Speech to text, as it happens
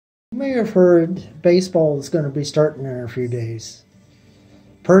You may have heard baseball is going to be starting in a few days.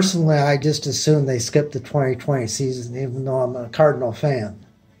 Personally, I just assume they skip the 2020 season, even though I'm a Cardinal fan.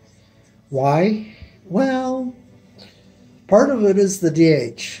 Why? Well, part of it is the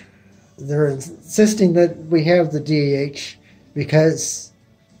DH. They're insisting that we have the DH because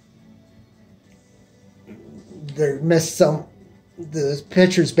they missed some. The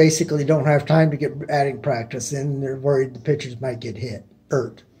pitchers basically don't have time to get batting practice, and they're worried the pitchers might get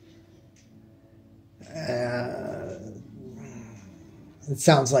hurt. It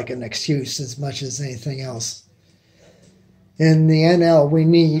sounds like an excuse as much as anything else. In the NL, we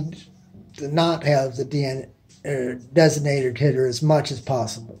need to not have the designated hitter as much as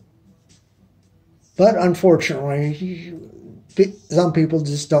possible. But unfortunately, some people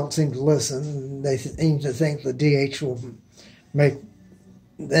just don't seem to listen. They seem to think the DH will make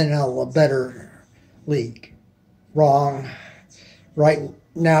the NL a better league. Wrong. Right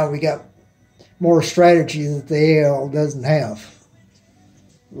now, we got more strategy that the AL doesn't have,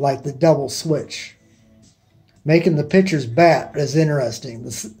 like the double switch. Making the pitchers bat is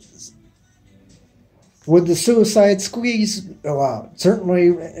interesting. Would the suicide squeeze go out?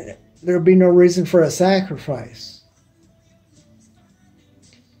 Certainly, there would be no reason for a sacrifice.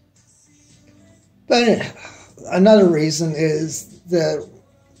 But another reason is that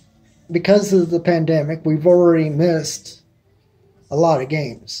because of the pandemic, we've already missed a lot of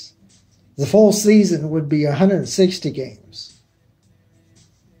games. The full season would be 160 games,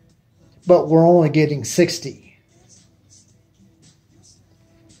 but we're only getting 60,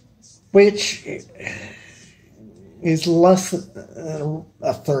 which is less than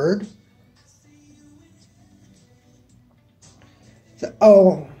a third.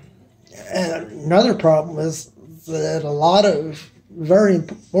 Oh, and another problem is that a lot of very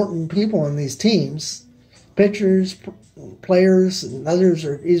important people in these teams, pitchers, players, and others,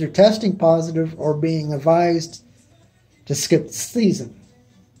 are either testing positive or being advised to skip the season.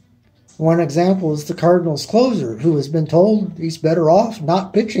 One example is the Cardinals closer, who has been told he's better off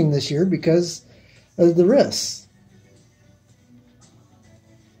not pitching this year because of the risks.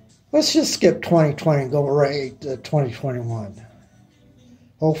 Let's just skip 2020 and go right to 2021.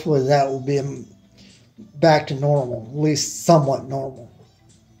 Hopefully that will be back to normal, at least somewhat normal.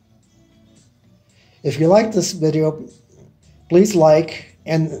 If you like this video, please like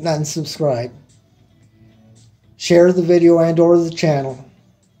and subscribe. Share the video and or the channel.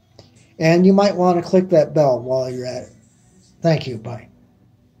 And you might want to click that bell while you're at it. Thank you. Bye.